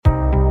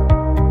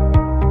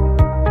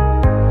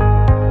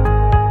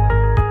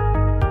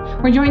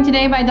We're joined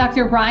today by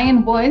Dr.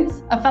 Ryan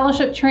Woods, a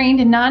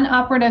fellowship-trained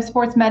non-operative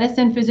sports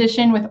medicine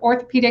physician with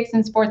orthopedics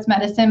and sports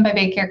medicine by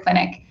Baycare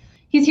Clinic.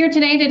 He's here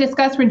today to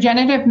discuss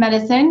regenerative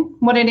medicine,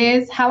 what it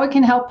is, how it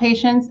can help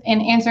patients,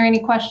 and answer any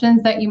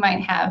questions that you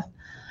might have.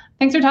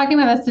 Thanks for talking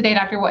with us today,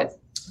 Dr. Woods.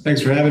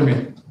 Thanks for having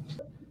me.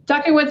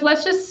 Dr. Woods,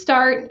 let's just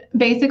start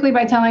basically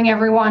by telling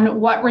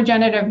everyone what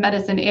regenerative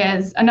medicine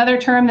is. Another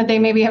term that they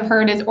maybe have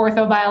heard is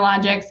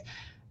orthobiologics.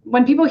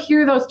 When people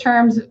hear those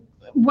terms,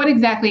 what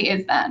exactly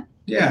is that?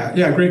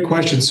 Yeah, great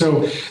question.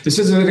 So this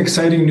is an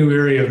exciting new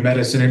area of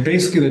medicine, and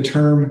basically the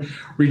term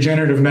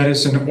regenerative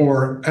medicine,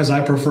 or as I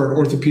prefer,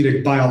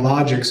 orthopedic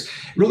biologics,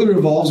 really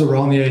revolves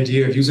around the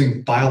idea of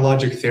using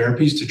biologic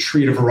therapies to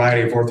treat a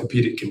variety of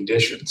orthopedic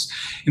conditions.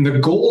 And the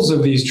goals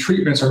of these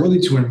treatments are really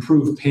to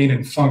improve pain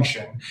and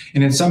function,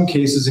 and in some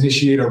cases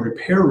initiate a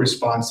repair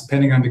response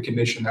depending on the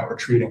condition that we're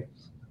treating.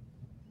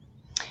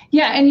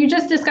 Yeah, and you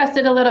just discussed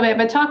it a little bit,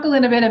 but talk a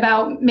little bit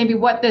about maybe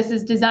what this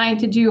is designed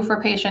to do for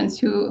patients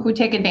who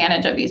take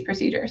advantage of these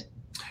procedures.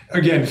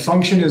 Again,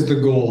 function is the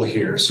goal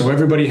here. So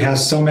everybody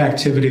has some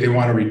activity they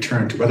want to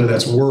return to, whether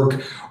that's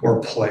work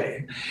or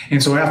play.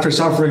 And so after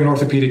suffering an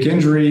orthopedic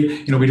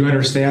injury, we do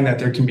understand that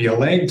there can be a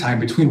lag time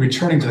between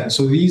returning to that.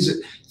 So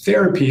these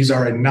therapies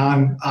are a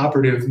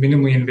non-operative,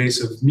 minimally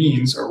invasive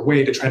means or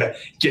way to try to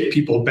get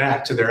people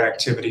back to their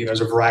activity. There's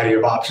a variety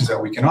of options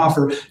that we can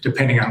offer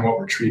depending on what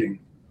we're treating.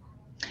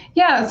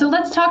 Yeah, so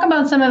let's talk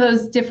about some of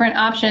those different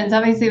options.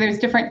 Obviously, there's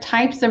different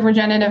types of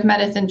regenerative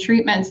medicine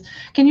treatments.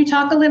 Can you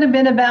talk a little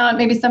bit about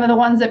maybe some of the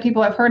ones that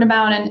people have heard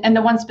about and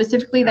the ones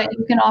specifically that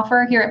you can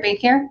offer here at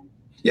Baycare?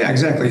 Yeah,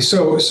 exactly.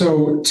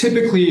 So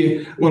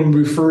typically when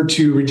we refer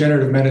to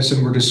regenerative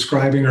medicine, we're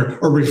describing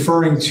or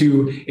referring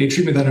to a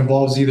treatment that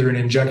involves either an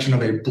injection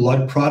of a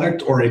blood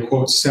product or a,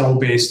 quote,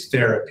 cell-based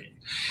therapy.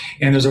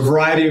 And there's a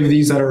variety of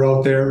these that are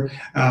out there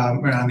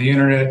on the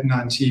internet and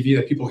on TV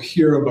that people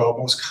hear about.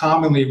 Most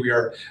commonly, we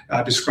are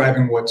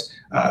describing what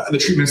the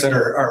treatments that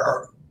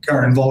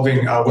are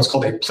involving what's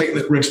called a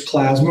platelet-rich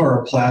plasma or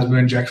a plasma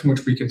injection,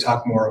 which we can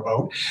talk more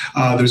about.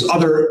 There's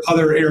other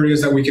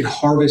areas that we can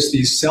harvest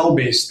these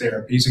cell-based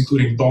therapies,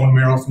 including bone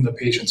marrow from the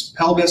patient's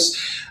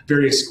pelvis,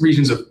 various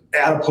regions of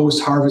adipose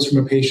harvest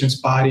from a patient's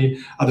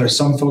body. There are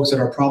some folks that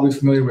are probably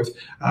familiar with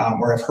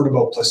or have heard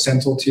about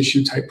placental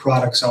tissue type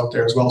products out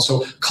there as well.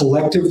 So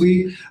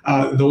collectively,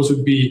 those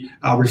would be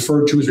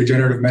referred to as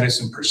regenerative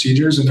medicine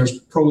procedures, and there's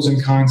pros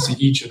and cons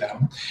to each of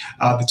them.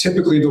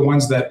 Typically, the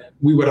ones that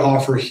we would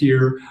offer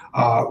here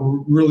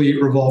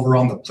really revolve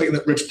around the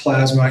platelet-rich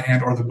plasma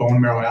and or the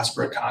bone marrow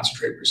aspirate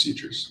concentrate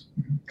procedures.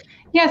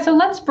 Yeah, so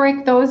let's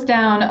break those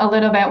down a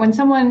little bit.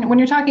 When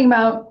you're talking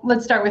about,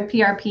 let's start with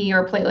PRP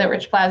or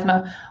platelet-rich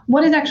plasma,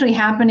 what is actually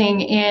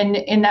happening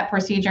in that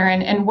procedure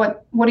and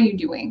what are you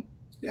doing?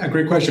 Yeah,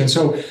 great question.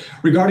 So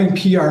regarding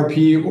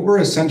PRP, what we're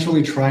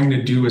essentially trying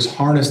to do is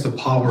harness the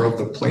power of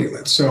the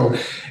platelets. So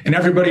in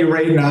everybody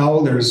right now,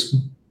 there's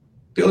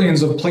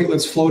billions of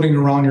platelets floating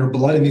around your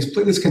blood, and these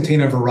platelets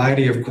contain a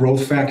variety of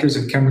growth factors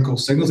and chemical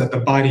signals that the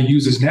body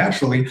uses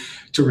naturally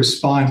to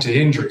respond to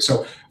injury.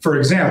 So, for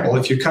example,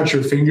 if you cut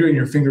your finger and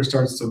your finger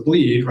starts to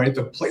bleed, right,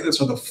 the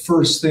platelets are the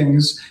first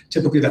things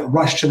typically that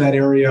rush to that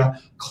area,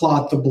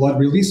 clot the blood,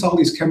 release all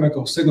these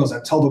chemical signals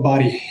that tell the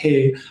body,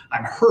 hey,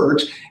 I'm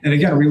hurt, and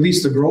again,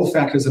 release the growth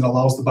factors that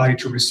allows the body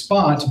to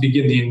respond to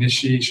begin the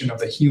initiation of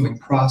the healing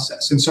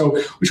process. And so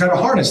we try to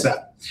harness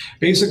that.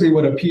 Basically,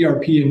 what a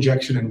PRP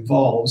injection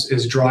involves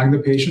is drawing the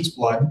patient's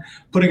blood,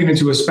 putting it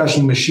into a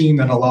special machine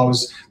that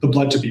allows the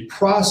blood to be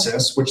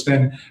processed, which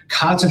then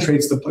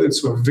concentrates the platelets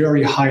to a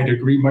very high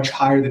degree, much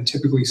higher than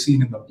typically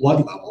seen in the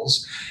blood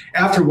levels.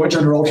 After which,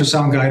 under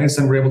ultrasound guidance,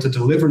 then we're able to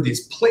deliver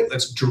these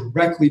platelets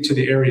directly to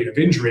the area of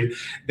injury,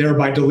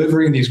 thereby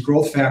delivering these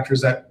growth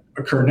factors that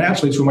occur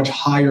naturally to a much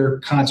higher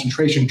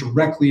concentration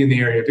directly in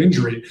the area of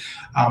injury,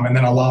 and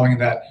then allowing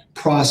that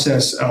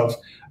process of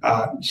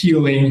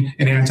healing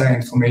and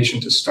anti-inflammation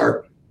to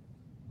start.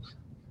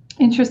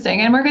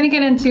 Interesting. And we're going to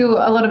get into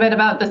a little bit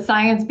about the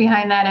science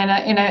behind that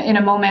in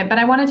a moment, but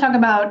I want to talk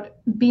about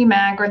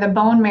BMAC, or the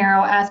bone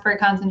marrow aspirate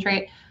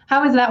concentrate.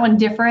 How is that one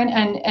different,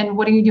 and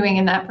what are you doing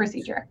in that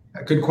procedure?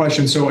 Good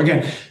question. So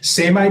again,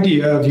 same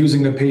idea of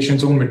using the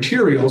patient's own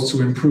materials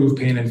to improve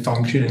pain and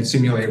function and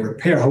simulate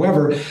repair.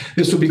 However,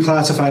 this would be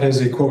classified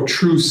as a, quote,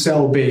 true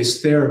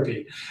cell-based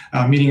therapy,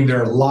 meaning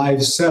there are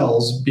live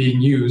cells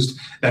being used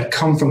that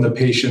come from the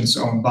patient's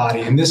own body.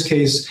 In this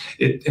case,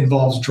 it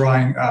involves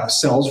drawing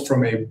cells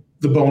from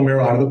the bone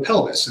marrow out of the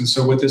pelvis. And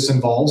so what this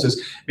involves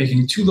is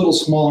making two little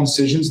small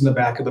incisions in the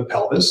back of the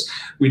pelvis.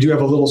 We do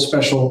have a little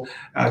special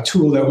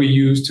tool that we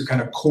use to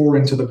kind of core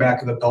into the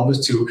back of the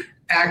pelvis to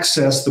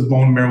access the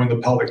bone marrow in the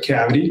pelvic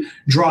cavity.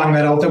 Drawing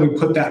that out, then we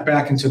put that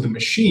back into the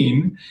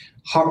machine.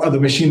 The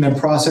machine then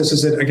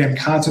processes it, again,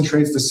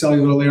 concentrates the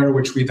cellular layer,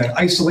 which we then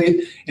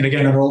isolate, and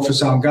again, under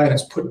ultrasound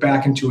guidance, put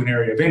back into an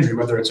area of injury,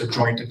 whether it's a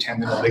joint, a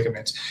tendon, or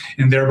ligament,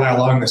 and thereby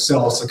allowing the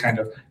cells to kind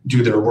of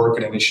do their work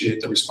and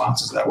initiate the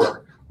responses that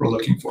we're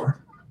looking for.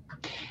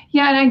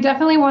 Yeah, and I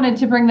definitely wanted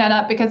to bring that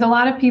up because a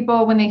lot of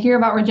people, when they hear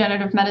about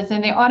regenerative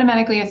medicine, they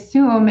automatically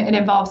assume it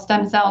involves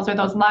stem cells or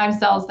those live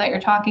cells that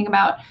you're talking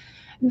about.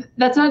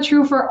 That's not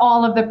true for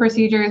all of the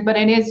procedures, but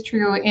it is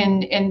true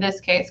in this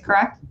case,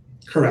 correct?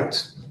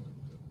 Correct.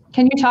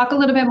 Can you talk a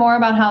little bit more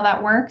about how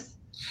that works?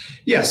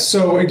 Yes.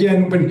 So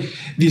again, when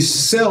these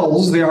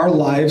cells, they are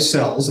live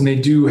cells, and they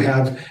do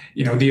have,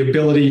 the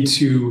ability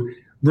to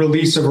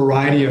release a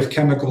variety of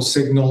chemical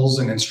signals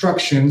and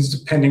instructions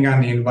depending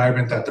on the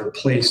environment that they're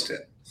placed in.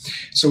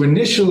 So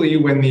initially,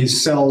 when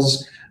these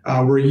cells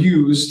were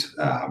used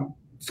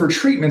for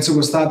treatments, it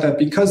was thought that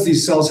because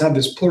these cells have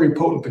this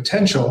pluripotent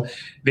potential,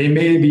 they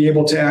may be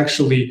able to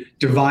actually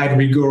divide,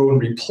 regrow,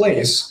 and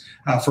replace,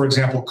 for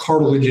example,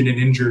 cartilage in an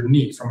injured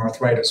knee from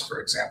arthritis,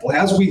 for example.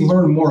 As we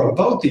learn more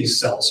about these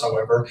cells,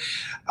 however,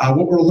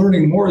 what we're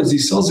learning more is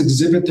these cells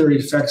exhibit their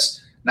effects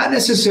not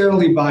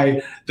necessarily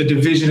by the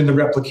division and the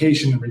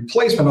replication and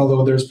replacement,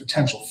 although there's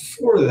potential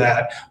for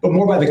that, but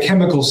more by the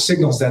chemical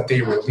signals that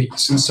they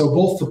release. And so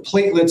both the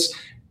platelets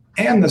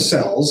and the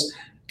cells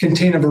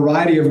contain a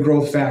variety of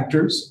growth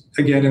factors,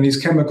 again, and these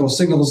chemical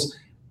signals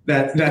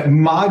that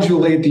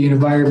modulate the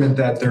environment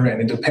that they're in.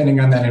 And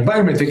depending on that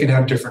environment, they can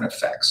have different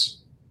effects.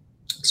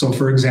 So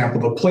for example,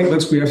 the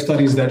platelets, we have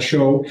studies that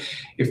show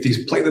if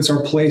these platelets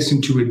are placed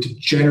into a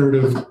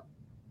degenerative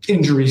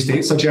injury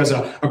state, such as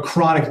a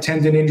chronic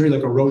tendon injury,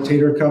 like a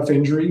rotator cuff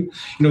injury.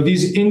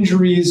 These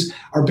injuries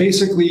are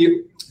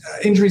basically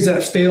injuries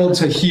that failed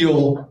to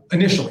heal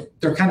initially.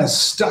 They're kind of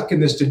stuck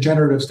in this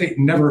degenerative state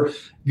and never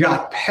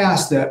got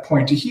past that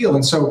point to heal.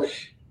 And so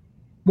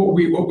what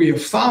we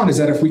have found is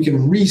that if we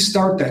can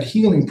restart that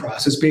healing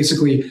process,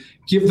 basically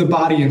give the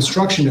body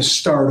instruction to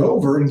start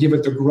over and give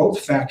it the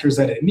growth factors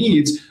that it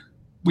needs,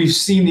 we've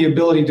seen the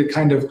ability to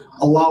kind of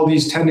allow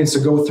these tendons to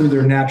go through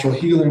their natural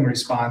healing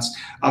response,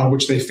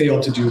 which they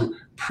failed to do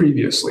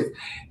previously.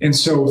 And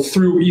so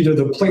through either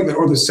the platelet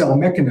or the cell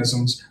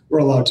mechanisms,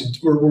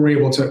 we're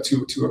able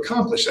to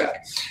accomplish that.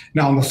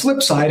 Now, on the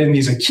flip side, in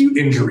these acute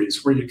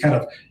injuries where you kind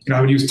of,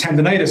 I would use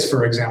tendonitis,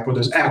 for example,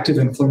 there's active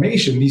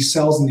inflammation. These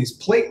cells and these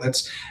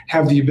platelets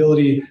have the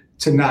ability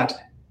to not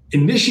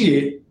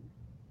initiate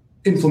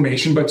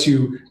inflammation, but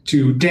to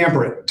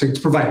damper it, to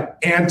provide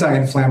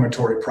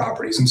anti-inflammatory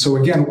properties. And so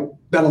again,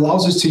 that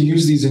allows us to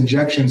use these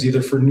injections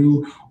either for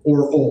new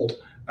or old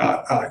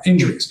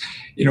injuries.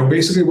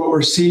 Basically what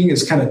we're seeing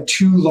is kind of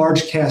two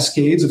large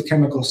cascades of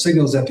chemical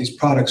signals that these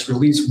products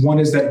release. One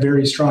is that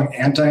very strong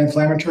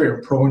anti-inflammatory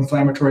or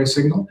pro-inflammatory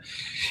signal.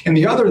 And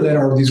the other that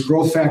are these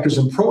growth factors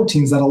and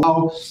proteins that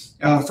allow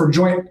for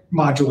joint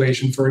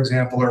modulation, for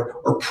example,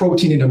 or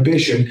protein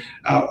inhibition,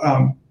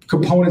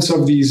 components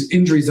of these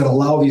injuries that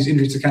allow these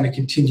injuries to kind of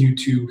continue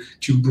to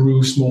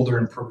brew, smolder,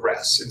 and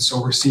progress. And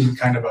so we're seeing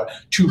kind of a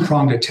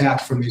two-pronged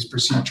attack from these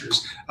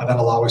procedures that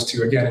allow us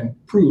to, again,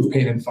 improve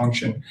pain and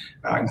function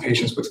in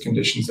patients with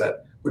conditions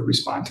that would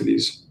respond to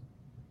these.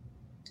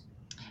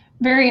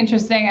 Very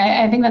interesting.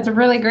 I think that's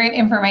really great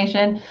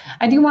information.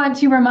 I do want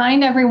to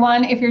remind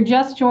everyone, if you're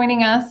just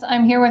joining us,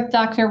 I'm here with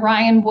Dr.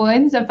 Ryan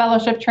Woods, a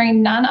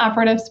fellowship-trained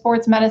non-operative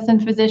sports medicine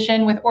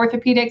physician with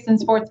Orthopedics and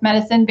Sports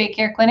Medicine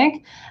Baycare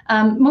Clinic.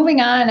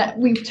 Moving on,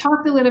 we've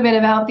talked a little bit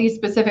about these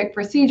specific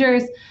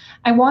procedures.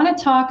 I want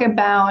to talk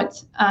about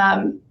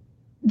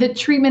the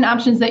treatment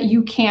options that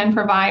you can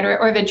provide,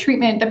 or the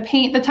treatment,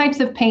 the types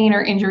of pain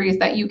or injuries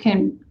that you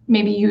can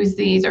maybe use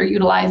these or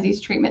utilize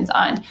these treatments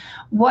on.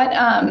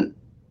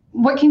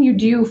 What can you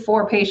do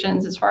for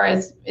patients as far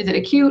as, is it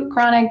acute,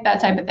 chronic,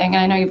 that type of thing?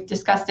 I know you've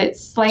discussed it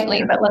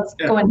slightly, but let's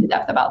go into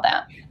depth about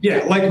that. Yeah,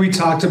 like we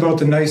talked about,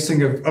 the nice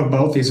thing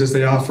about these is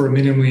they offer a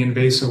minimally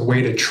invasive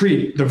way to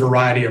treat the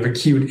variety of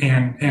acute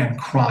and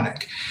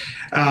chronic.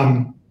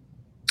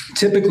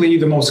 Typically,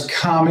 the most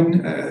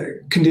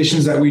common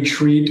conditions that we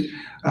treat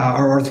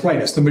are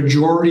arthritis. The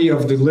majority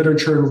of the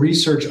literature and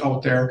research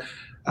out there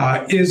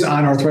is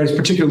on arthritis,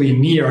 particularly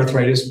knee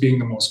arthritis being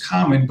the most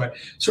common, but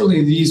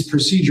certainly these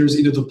procedures,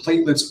 either the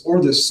platelets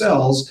or the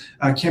cells,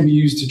 can be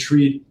used to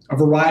treat a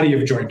variety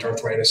of joint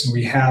arthritis. And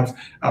we have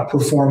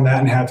performed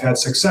that and have had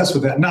success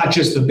with that. Not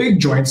just the big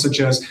joints,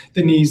 such as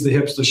the knees, the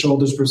hips, the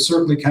shoulders, but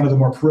certainly kind of the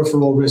more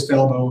peripheral, wrist,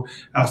 elbow,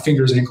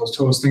 fingers, ankles,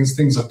 toes,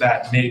 things of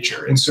that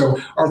nature. And so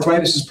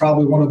arthritis is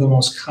probably one of the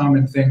most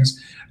common things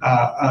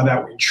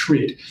that we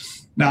treat.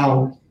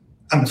 Now,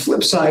 on the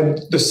flip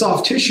side, the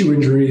soft tissue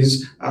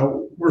injuries,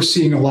 we're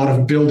seeing a lot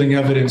of building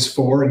evidence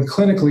for, and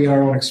clinically in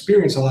our own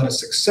experience, a lot of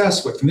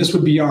success with. And this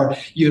would be our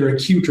either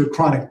acute or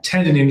chronic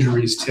tendon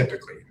injuries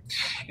typically.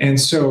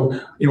 And so,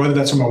 whether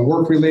that's from a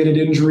work-related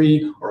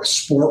injury or a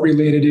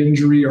sport-related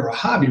injury or a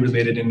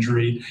hobby-related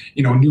injury,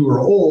 new or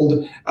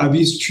old,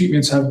 these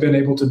treatments have been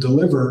able to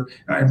deliver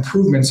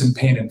improvements in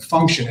pain and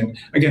function. And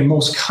again,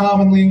 most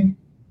commonly,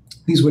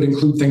 these would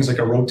include things like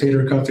a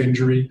rotator cuff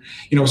injury.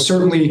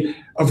 Certainly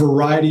a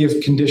variety of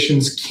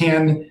conditions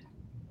can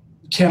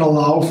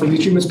allow for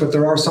these treatments, but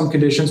there are some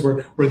conditions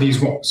where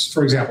these won't.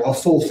 For example, a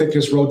full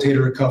thickness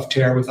rotator cuff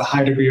tear with a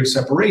high degree of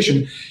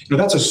separation,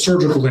 that's a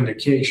surgical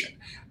indication.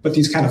 But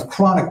these kind of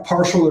chronic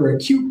partial or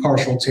acute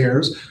partial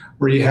tears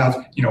where you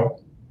have,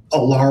 a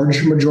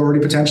large majority,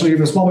 potentially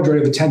even a small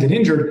majority of the tendon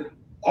injured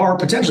are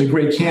potentially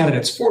great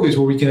candidates for these,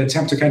 where we can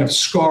attempt to kind of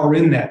scar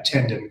in that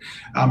tendon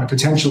and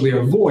potentially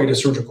avoid a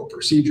surgical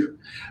procedure.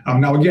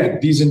 Now, again,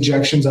 these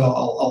injections,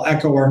 I'll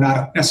echo, are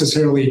not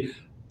necessarily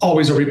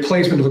always a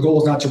replacement. The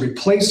goal is not to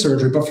replace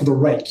surgery, but for the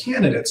right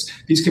candidates,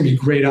 these can be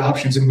great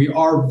options. And we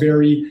are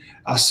very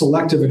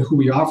selective in who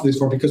we offer these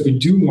for, because we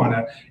do want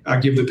to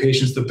give the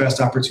patients the best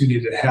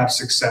opportunity to have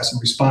success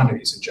and respond to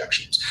these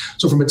injections.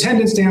 So from a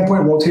tendon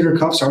standpoint, rotator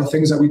cuffs are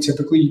things that we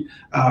typically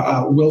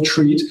will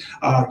treat.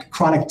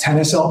 Chronic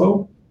tennis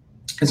elbow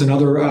is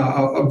another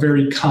a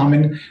very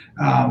common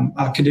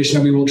condition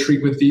that we will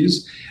treat with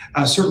these.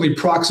 Certainly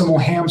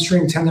proximal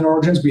hamstring tendon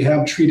origins. We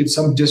have treated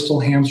some distal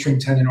hamstring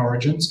tendon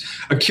origins.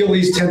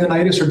 Achilles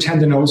tendonitis or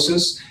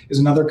tendinosis is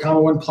another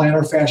common one.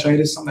 Plantar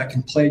fasciitis, something that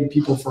can plague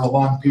people for a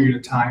long period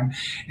of time.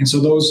 And so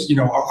those,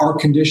 are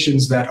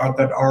conditions that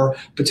are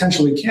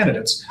potentially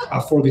candidates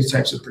for these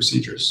types of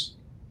procedures.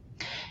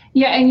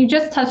 Yeah, and you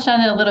just touched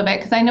on it a little bit,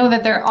 because I know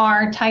that there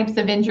are types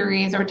of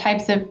injuries or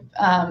types of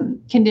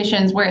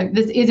conditions where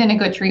this isn't a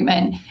good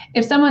treatment.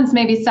 If someone's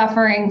maybe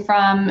suffering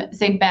from,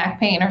 say, back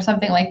pain or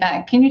something like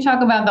that, can you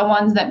talk about the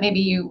ones that maybe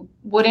you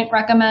wouldn't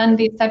recommend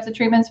these types of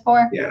treatments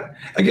for? Yeah.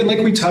 Again, like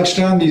we touched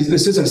on,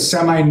 this is a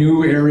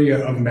semi-new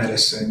area of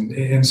medicine.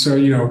 And so,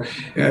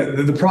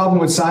 the problem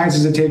with science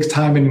is it takes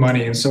time and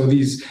money. And so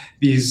these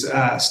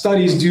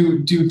studies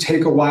do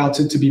take a while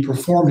to be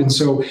performed. And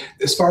so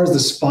as far as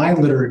the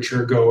spine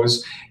literature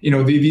goes,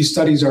 these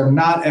studies are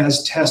not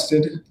as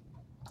tested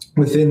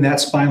within that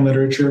spine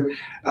literature,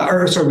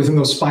 within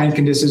those spine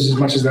conditions as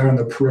much as they're in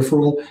the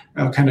peripheral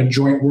kind of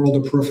joint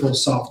world, the peripheral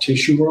soft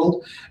tissue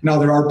world. Now,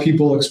 there are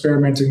people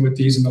experimenting with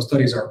these, and those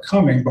studies are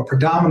coming, but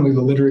predominantly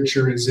the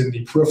literature is in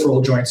the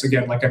peripheral joints,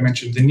 again, like I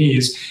mentioned, the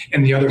knees,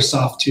 and the other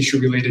soft tissue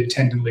related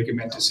tendon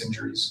ligamentous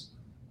injuries.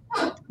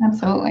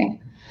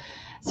 Absolutely.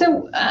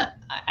 So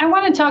I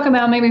want to talk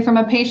about, maybe from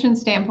a patient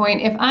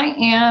standpoint, if I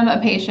am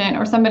a patient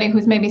or somebody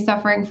who's maybe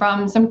suffering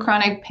from some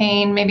chronic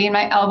pain, maybe in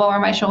my elbow or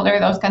my shoulder,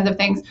 those kinds of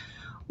things,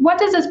 what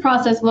does this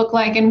process look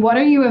like, and what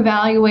are you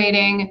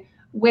evaluating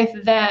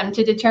with them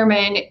to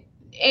determine,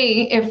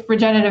 A, if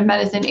regenerative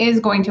medicine is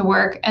going to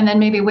work, and then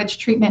maybe which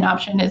treatment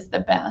option is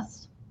the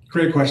best?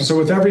 Great question. So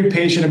with every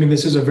patient,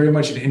 this is a very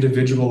much an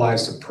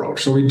individualized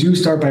approach. So we do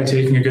start by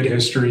taking a good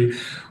history.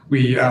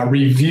 We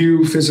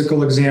review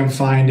physical exam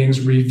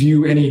findings,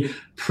 review any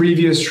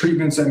previous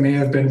treatments that may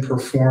have been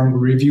performed,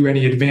 review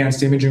any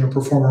advanced imaging, or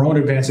perform our own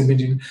advanced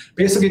imaging,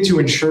 basically to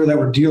ensure that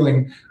we're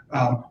dealing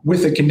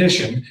with a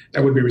condition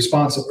that would be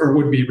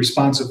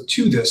responsive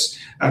to this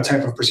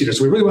type of procedure.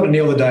 So we really want to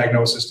nail the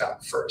diagnosis down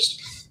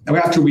first. Now,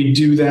 after we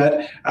do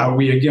that,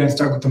 we again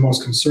start with the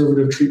most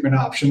conservative treatment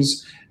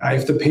options.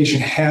 If the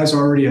patient has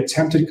already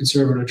attempted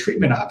conservative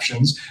treatment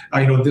options,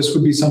 this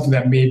would be something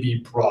that may be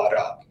brought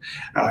up.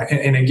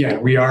 And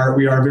again, we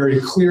are very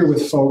clear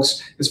with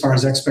folks as far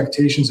as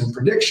expectations and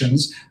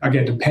predictions,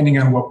 again, depending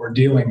on what we're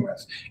dealing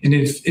with. And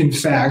if, in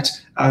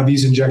fact,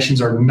 these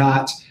injections are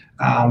not,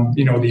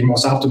 the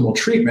most optimal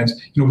treatment,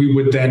 we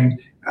would then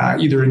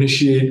either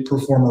initiate,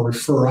 perform, or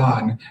refer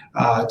on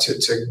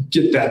to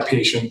get that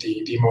patient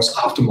the most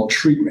optimal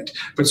treatment.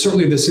 But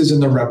certainly this is in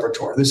the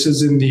repertoire. This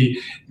is in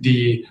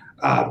the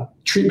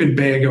treatment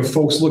bag of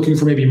folks looking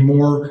for maybe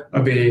more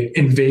of a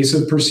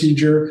invasive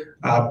procedure,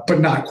 but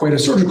not quite a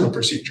surgical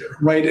procedure,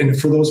 right? And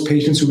for those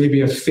patients who maybe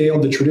have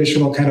failed the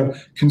traditional kind of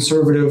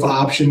conservative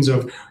options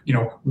of,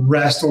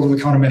 rest,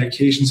 over-the-counter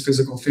medications,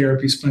 physical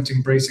therapy,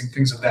 splinting, bracing,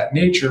 things of that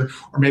nature,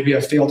 or maybe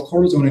have failed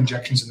cortisone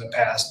injections in the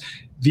past,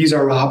 these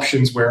are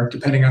options where,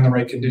 depending on the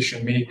right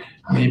condition,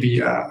 may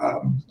be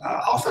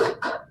offered.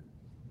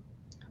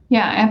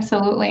 Yeah,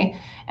 absolutely.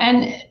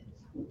 And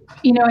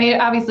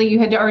obviously you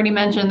had already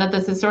mentioned that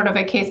this is sort of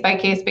a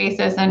case-by-case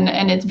basis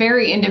and it's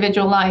very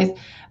individualized,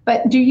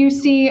 but do you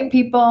see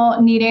people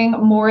needing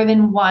more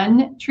than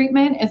one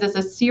treatment? Is this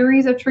a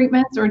series of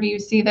treatments, or do you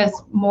see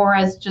this more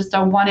as just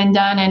a one and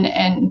done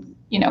and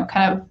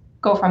kind of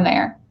go from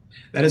there?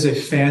 That is a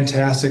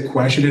fantastic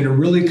question, and it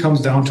really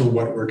comes down to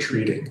what we're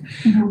treating,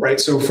 right?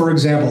 So, for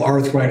example,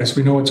 arthritis,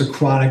 we know it's a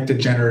chronic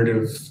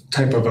degenerative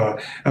type of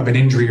an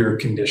injury or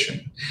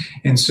condition.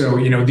 And so,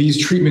 these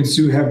treatments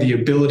do have the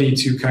ability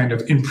to kind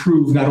of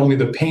improve not only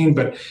the pain,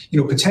 but,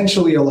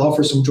 potentially allow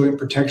for some joint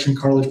protection,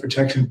 cartilage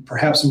protection,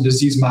 perhaps some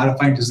disease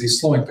modifying,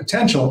 disease slowing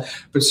potential.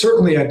 But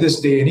certainly at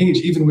this day and age,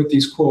 even with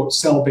these, quote,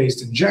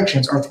 cell-based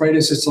injections,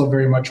 arthritis is still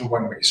very much a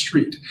one-way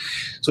street.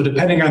 So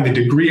depending on the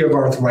degree of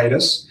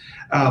arthritis,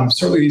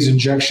 certainly these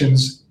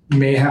injections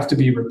may have to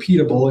be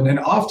repeatable. And then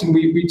often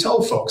we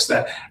tell folks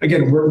that,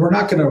 again, we're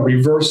not going to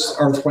reverse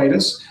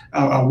arthritis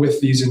with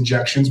these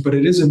injections, but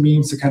it is a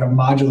means to kind of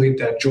modulate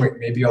that joint,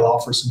 maybe allow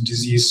for some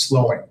disease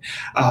slowing.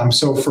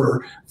 So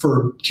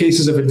for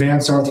cases of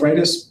advanced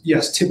arthritis,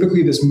 yes,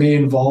 typically this may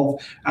involve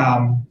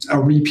a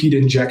repeat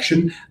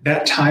injection.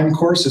 That time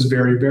course is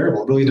very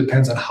variable. It really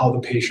depends on how the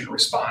patient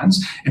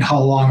responds and how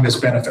long this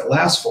benefit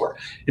lasts for.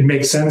 It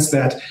makes sense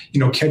that,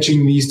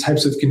 catching these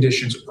types of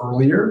conditions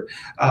earlier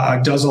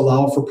does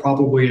allow for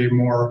probably a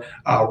more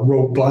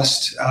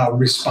robust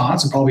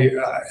response, and probably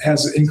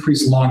has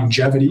increased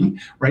longevity,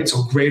 right?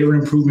 So greater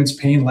improvements,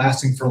 pain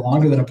lasting for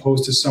longer than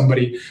opposed to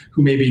somebody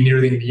who may be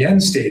nearing the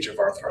end stage of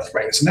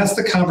arthritis. And that's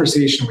the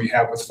conversation we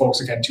have with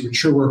folks, again, to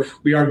ensure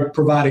we are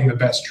providing the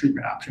best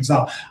treatment options.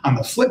 Now, on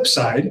the flip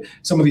side,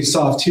 some of these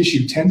soft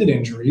tissue tendon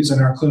injuries, in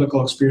our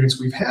clinical experience,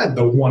 we've had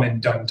the one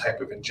and done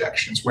type of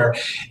injections, where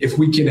if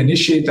we can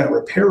initiate that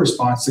repair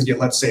response to get,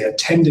 let's say, a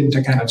tendon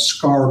to kind of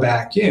scar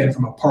back in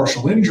from a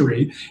partial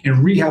injury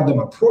and rehab them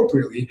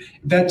appropriately,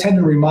 if that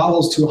tendon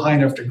remodels to a high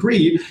enough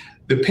degree,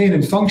 the pain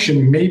and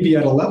function may be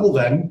at a level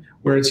then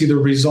where it's either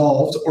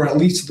resolved or at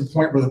least to the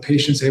point where the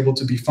patient's able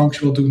to be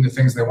functional doing the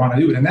things they want to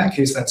do. And in that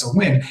case, that's a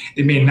win.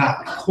 It may not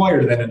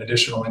require then an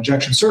additional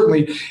injection.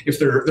 Certainly, if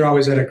they're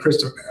always at an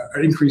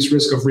increased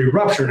risk of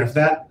re-rupture, and if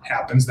that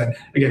happens, then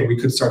again, we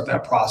could start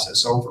that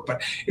process over.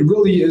 But it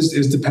really is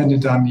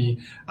dependent on the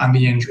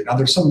injury. Now,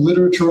 there's some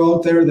literature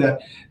out there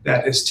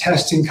that is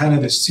testing kind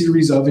of the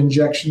series of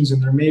injections,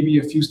 and there may be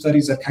a few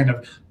studies that kind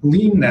of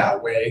lean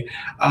that way.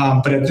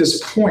 But at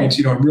this point,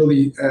 it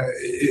really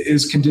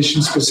is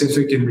condition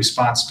specific and response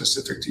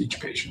specific to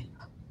each patient.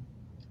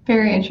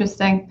 Very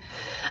interesting.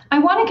 I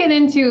want to get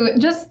into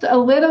just a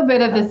little bit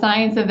of the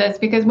science of this,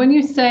 because when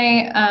you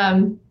say,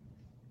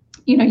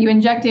 you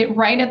inject it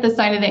right at the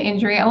site of the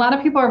injury, a lot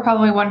of people are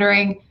probably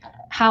wondering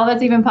how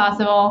that's even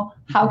possible.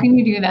 How can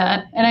you do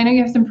that? And I know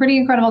you have some pretty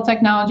incredible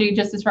technology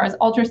just as far as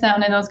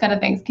ultrasound and those kind of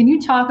things. Can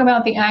you talk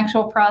about the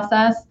actual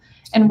process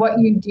and what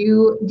you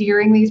do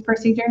during these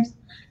procedures?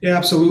 Yeah,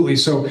 absolutely.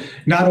 So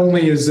not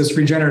only is this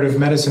regenerative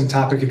medicine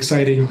topic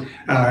exciting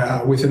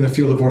within the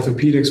field of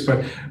orthopedics,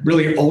 but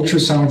really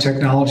ultrasound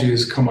technology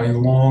has come a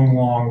long,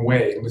 long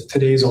way. And with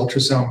today's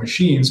ultrasound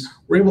machines,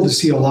 we're able to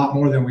see a lot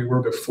more than we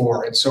were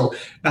before. And so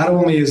not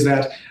only is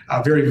that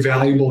very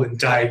valuable in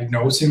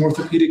diagnosing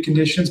orthopedic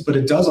conditions, but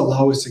it does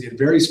allow us to get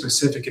very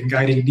specific in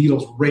guiding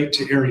needles right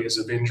to areas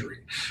of injury.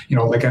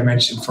 Like I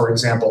mentioned, for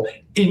example,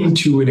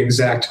 into an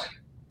exact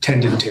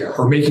tendon tear,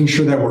 or making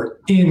sure that we're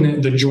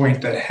in the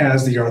joint that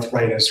has the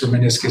arthritis or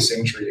meniscus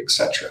injury, et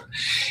cetera.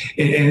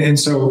 And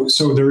so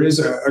there is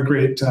a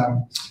great,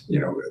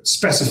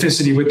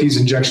 specificity with these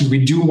injections.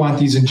 We do want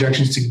these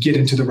injections to get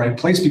into the right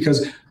place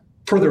because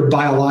per their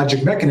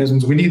biologic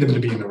mechanisms, we need them to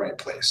be in the right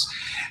place.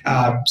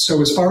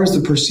 So as far as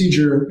the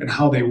procedure and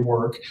how they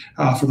work,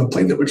 for the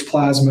platelet-rich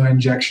plasma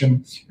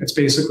injection, it's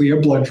basically a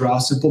blood draw,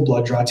 simple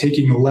blood draw,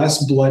 taking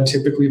less blood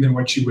typically than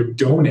what you would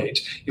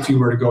donate if you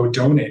were to go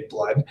donate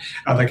blood.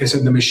 Like I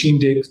said, the machine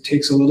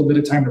takes a little bit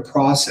of time to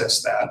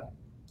process that.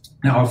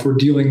 Now, if we're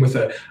dealing with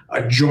a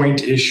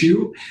joint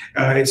issue,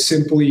 it's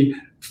simply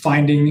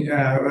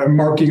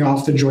marking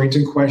off the joint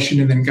in question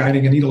and then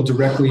guiding a needle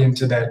directly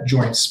into that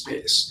joint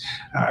space,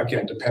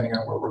 again, depending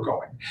on where we're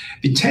going.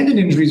 The tendon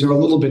injuries are a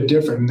little bit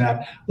different in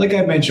that, like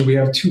I mentioned, we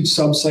have two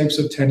subtypes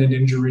of tendon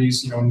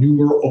injuries,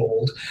 new or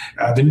old.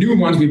 The new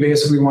ones, we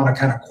basically want to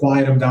kind of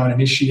quiet them down,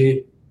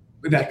 initiate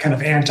that kind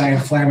of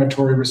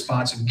anti-inflammatory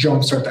response and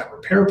jumpstart that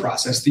repair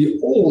process. The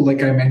old,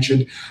 like I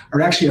mentioned,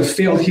 are actually a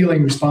failed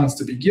healing response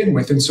to begin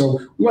with. And so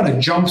we want to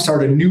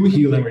jumpstart a new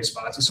healing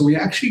response. And so we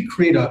actually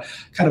create a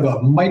kind of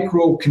a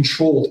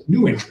micro-controlled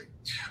new injury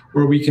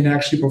where we can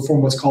actually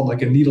perform what's called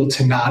like a needle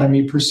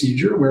tenotomy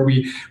procedure, where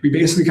we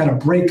basically kind of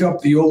break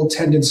up the old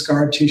tendon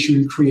scar tissue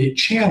and create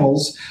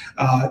channels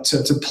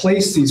to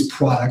place these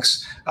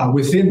products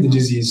within the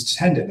diseased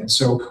tendon. And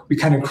so we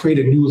kind of create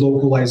a new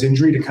localized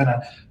injury to kind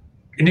of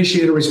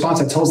initiate a response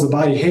that tells the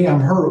body, hey,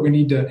 I'm hurt, we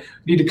need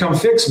to come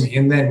fix me.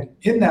 And then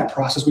in that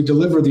process, we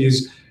deliver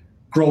these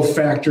growth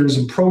factors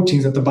and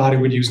proteins that the body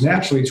would use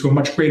naturally to a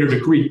much greater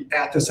degree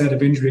at the site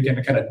of injury, again,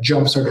 to kind of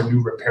jumpstart a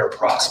new repair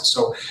process.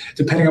 So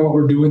depending on what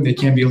we're doing, they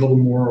can be a little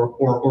more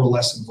or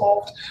less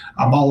involved.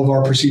 All of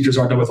our procedures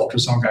are done with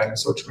ultrasound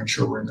guidance, so to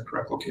ensure we're in the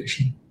correct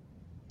location.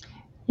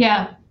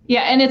 Yeah,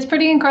 and it's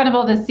pretty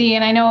incredible to see.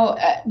 And I know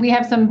we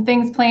have some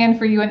things planned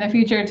for you in the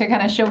future to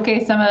kind of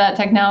showcase some of that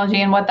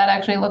technology and what that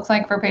actually looks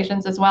like for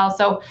patients as well.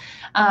 So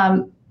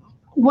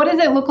what does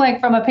it look like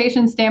from a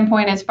patient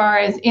standpoint as far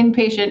as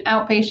inpatient,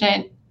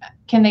 outpatient?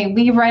 Can they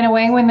leave right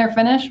away when they're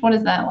finished? What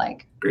is that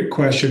like? Great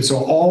question.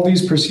 So all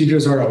these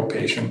procedures are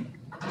outpatient.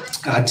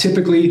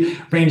 Typically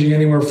ranging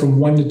anywhere from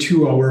 1 to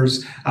 2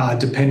 hours,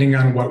 depending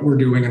on what we're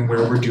doing and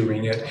where we're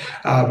doing it.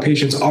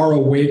 Patients are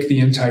awake the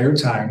entire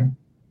time.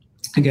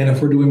 Again,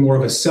 if we're doing more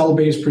of a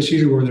cell-based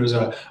procedure where there's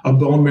a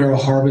bone marrow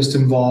harvest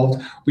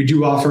involved, we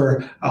do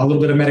offer a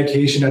little bit of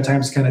medication at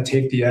times to kind of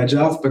take the edge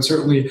off, but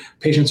certainly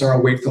patients are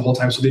awake the whole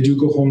time, so they do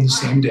go home the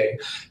same day.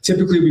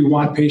 Typically, we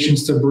want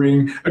patients to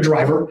bring a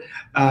driver,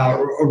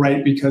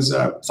 right, because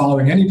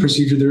following any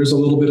procedure, there is a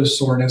little bit of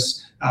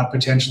soreness.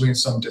 potentially in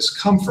some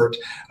discomfort.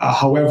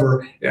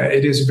 However,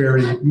 it is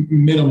very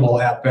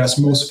minimal at best.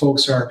 Most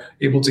folks are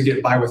able to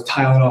get by with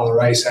Tylenol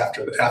or ice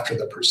after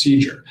the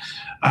procedure.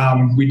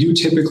 We do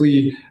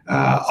typically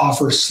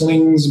offer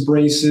slings,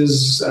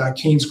 braces,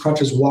 canes,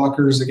 crutches,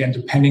 walkers, again,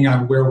 depending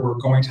on where we're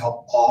going to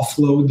help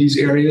offload these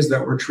areas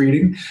that we're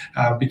treating.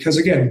 Because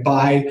again,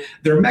 by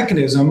their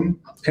mechanism,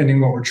 depending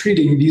on what we're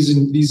treating,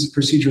 these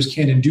procedures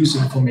can induce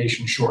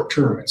inflammation short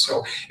term. And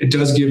so it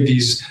does give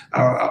these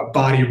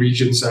body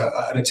regions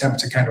an attempt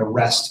to kind of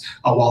rest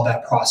while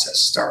that process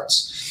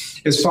starts.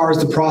 As far as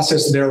the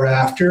process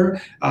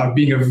thereafter,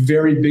 being a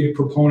very big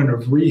proponent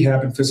of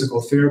rehab and physical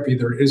therapy,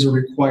 there is a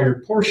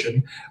required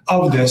portion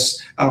of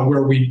this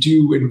where we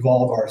do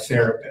involve our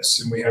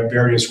therapists, and we have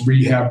various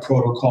rehab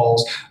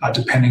protocols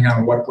depending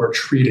on what we're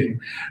treating.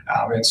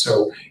 And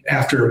so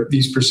after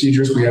these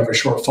procedures, we have a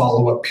short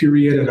follow-up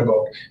period at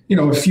about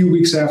a few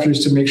weeks after,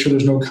 just to make sure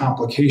there's no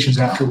complications,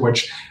 after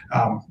which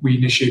we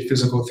initiate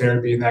physical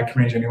therapy, and that can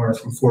range anywhere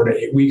from 4 to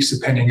 8 weeks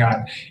depending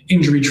on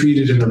injury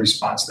treated and the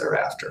response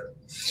thereafter.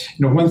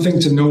 One thing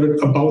to note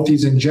about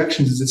these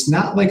injections is it's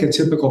not like a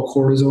typical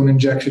cortisone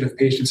injection. If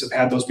patients have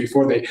had those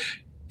before, they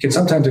can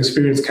sometimes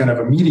experience kind of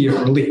immediate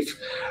relief.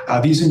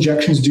 These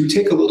injections do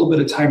take a little bit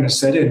of time to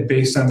set in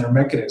based on their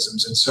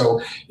mechanisms. And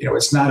so,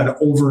 it's not an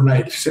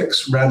overnight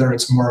fix. Rather,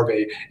 it's more of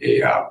a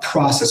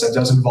process that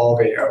does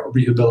involve a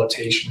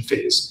rehabilitation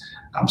phase.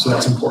 So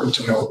that's important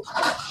to note.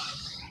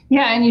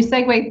 Yeah, and you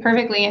segued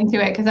perfectly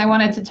into it, because I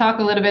wanted to talk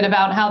a little bit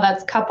about how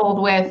that's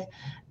coupled with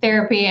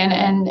therapy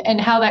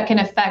and how that can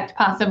affect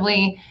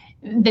possibly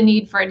the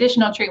need for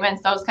additional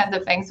treatments, those kinds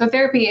of things. So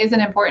therapy is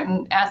an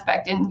important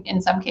aspect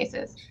in some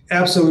cases.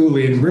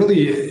 Absolutely. And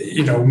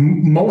really,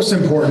 most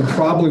important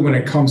probably when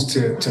it comes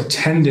to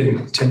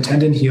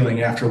tendon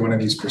healing after one of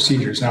these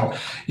procedures. Now,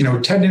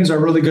 tendons are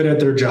really good at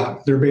their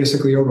job. They're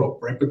basically a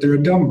rope, right? But they're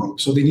a dumb rope.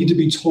 So they need to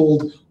be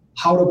told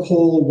how to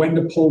pull, when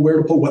to pull, where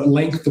to pull, what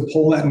length to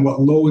pull at, and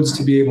what loads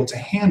to be able to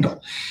handle.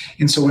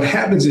 And so what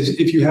happens is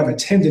if you have a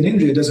tendon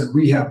injury that doesn't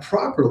rehab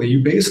properly,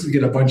 you basically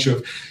get a bunch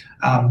of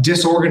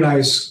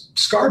disorganized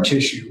scar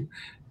tissue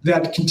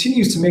that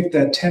continues to make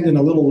that tendon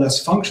a little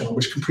less functional,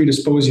 which can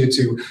predispose you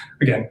to,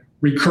 again,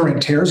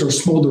 recurrent tears or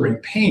smoldering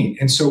pain.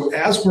 And so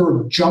as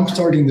we're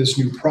jumpstarting this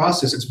new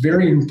process, it's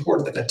very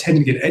important that the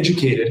tendon get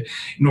educated,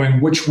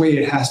 knowing which way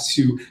it has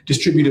to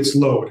distribute its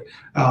load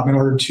in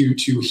order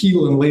to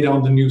heal and lay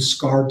down the new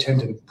scar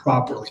tendon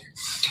properly.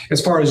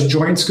 As far as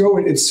joints go,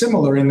 it's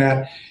similar in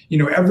that,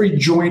 every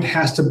joint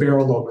has to bear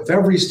a load. With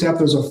every step,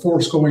 there's a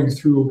force going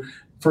through,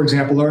 for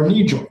example, our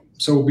knee joint.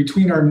 So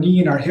between our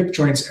knee and our hip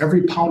joints,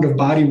 every pound of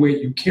body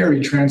weight you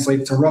carry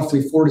translates to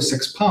roughly 4 to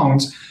 6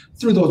 pounds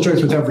through those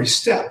joints with every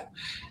step.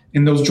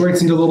 And those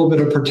joints need a little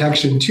bit of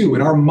protection too.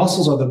 And our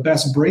muscles are the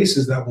best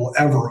braces that we'll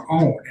ever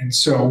own. And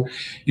so,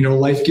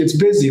 life gets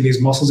busy,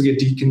 these muscles get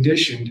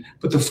deconditioned,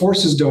 but the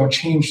forces don't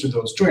change to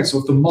those joints. So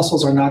if the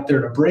muscles are not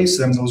there to brace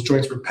them, those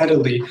joints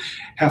repeatedly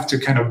have to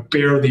kind of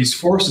bear these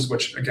forces,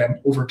 which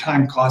again, over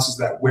time causes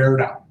that wear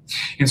down.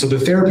 And so the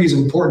therapy is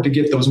important to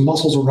get those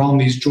muscles around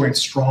these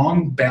joints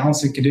strong,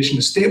 balanced, and conditioned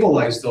to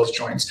stabilize those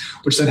joints,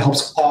 which then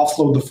helps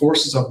offload the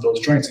forces of those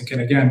joints and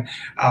can, again,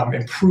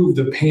 improve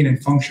the pain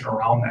and function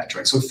around that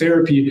joint. So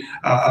therapy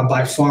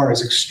by far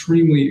is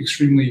extremely,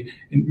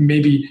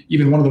 maybe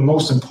even one of the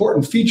most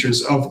important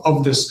features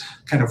of this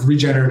kind of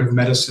regenerative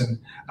medicine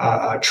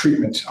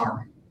treatment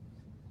arm.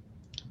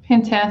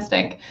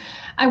 Fantastic.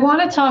 I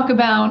want to talk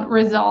about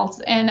results,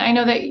 and I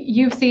know that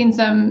you've seen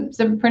some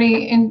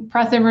pretty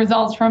impressive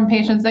results from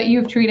patients that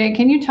you've treated.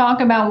 Can you talk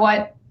about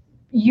what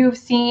you've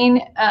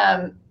seen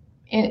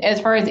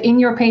as far as in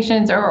your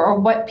patients or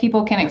what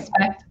people can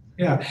expect?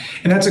 Yeah,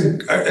 and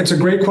it's a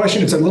great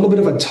question. It's a little bit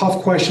of a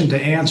tough question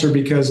to answer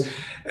because,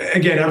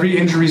 again, every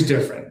injury is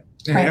different.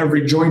 Right.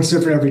 Every joint's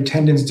different, every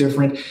tendon's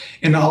different,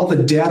 and all the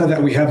data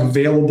that we have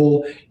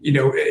available,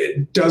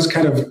 it does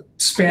kind of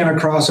span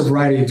across a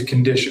variety of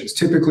conditions.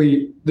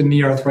 Typically, the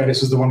knee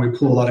arthritis is the one we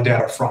pull a lot of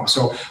data from.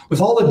 So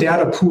with all the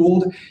data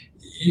pooled,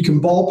 you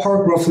can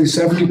ballpark roughly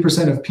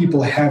 70% of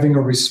people having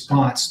a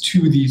response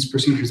to these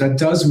procedures. That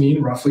does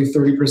mean roughly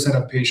 30%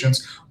 of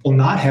patients will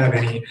not have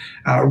any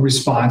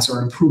response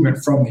or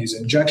improvement from these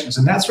injections.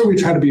 And that's where we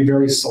try to be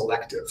very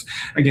selective,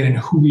 again, in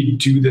who we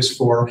do this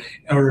for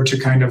in order to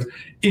kind of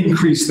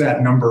increase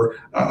that number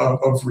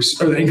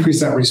increase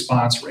that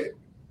response rate.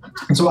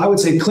 And so I would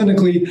say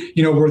clinically,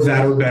 we're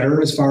that or better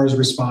as far as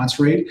response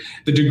rate.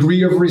 The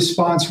degree of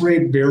response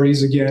rate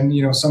varies again.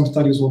 Some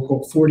studies will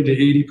quote 40 to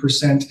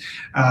 80%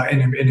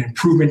 an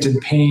improvement in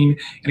pain.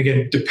 And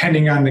again,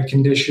 depending on the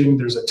condition,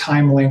 there's a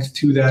time length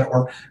to that,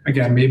 or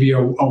again, maybe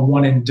a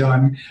one and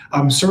done.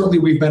 Certainly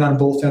we've been on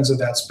both ends of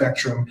that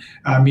spectrum,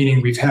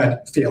 meaning we've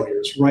had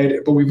failures, right?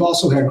 But we've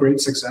also had great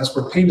success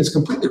where pain is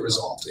completely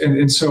resolved.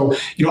 And so,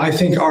 I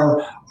think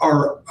our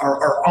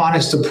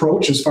honest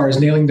approach as far as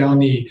nailing down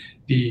the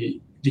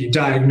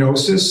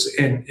diagnosis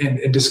and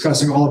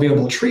discussing all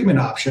available treatment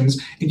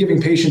options and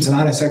giving patients an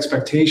honest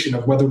expectation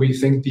of whether we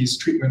think these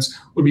treatments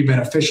would be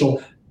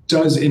beneficial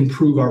does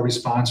improve our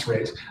response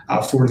rate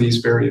for these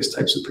various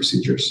types of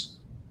procedures.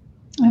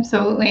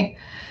 Absolutely.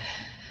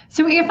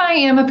 So if I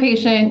am a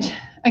patient,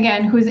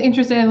 again, who's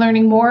interested in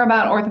learning more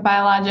about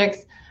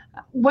orthobiologics,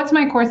 what's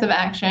my course of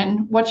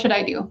action? What should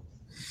I do?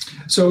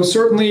 So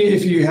certainly,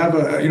 if you have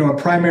a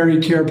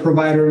primary care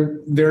provider,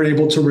 they're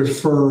able to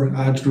refer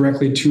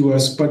directly to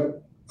us,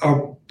 but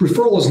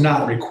referral is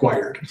not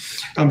required.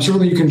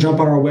 Certainly, you can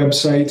jump on our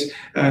website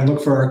and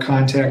look for our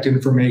contact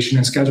information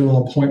and schedule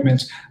an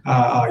appointment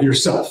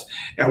yourself,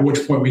 at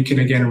which point we can,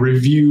 again,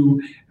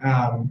 review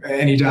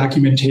any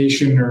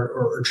documentation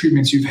or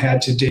treatments you've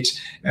had to date,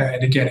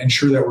 and again,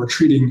 ensure that we're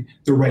treating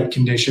the right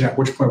condition, at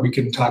which point we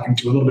can talk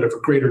into a little bit of a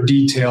greater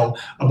detail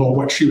about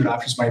what treatment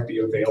options might be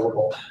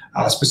available,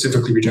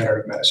 specifically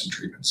regenerative medicine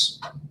treatments.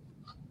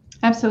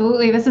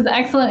 Absolutely. This is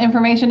excellent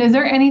information. Is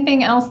there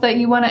anything else that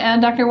you want to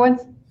add, Dr.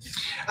 Woods?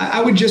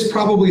 I would just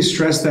probably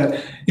stress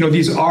that,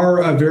 these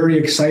are very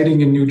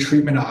exciting and new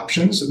treatment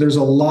options. There's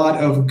a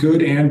lot of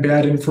good and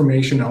bad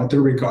information out there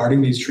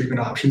regarding these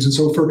treatment options. And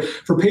so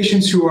for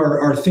patients who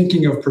are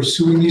thinking of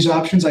pursuing these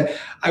options,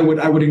 I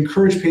would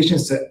encourage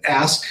patients to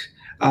ask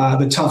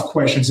the tough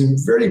questions and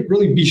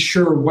really be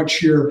sure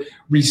what you're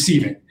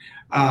receiving.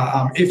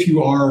 If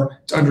you are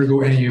to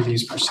undergo any of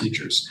these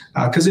procedures,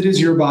 because it is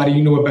your body,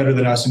 you know it better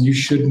than us, and you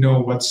should know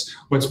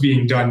what's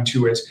being done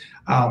to it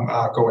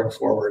going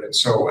forward. And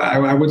so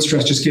I would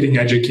stress just getting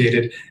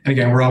educated. And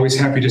again, we're always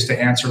happy just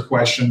to answer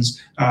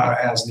questions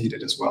as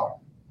needed as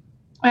well.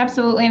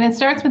 Absolutely. And it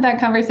starts with that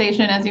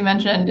conversation, as you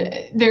mentioned.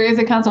 There is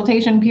a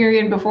consultation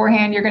period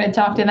beforehand. You're going to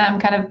talk to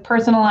them, kind of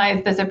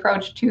personalize this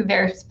approach to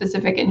their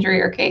specific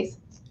injury or case.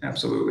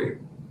 Absolutely.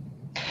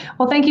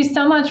 Well, thank you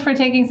so much for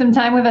taking some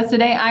time with us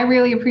today. I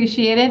really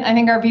appreciate it. I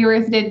think our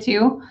viewers did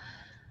too.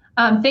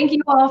 Thank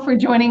you all for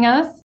joining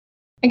us.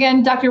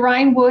 Again, Dr.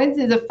 Ryan Woods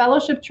is a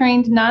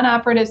fellowship-trained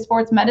non-operative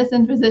sports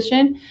medicine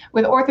physician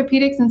with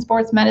Orthopedics and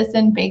Sports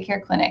Medicine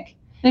Baycare Clinic.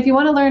 And if you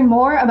want to learn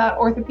more about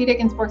Orthopedic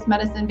and Sports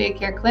Medicine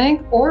Baycare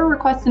Clinic or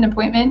request an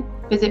appointment,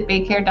 visit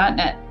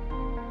baycare.net.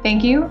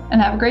 Thank you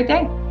and have a great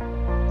day.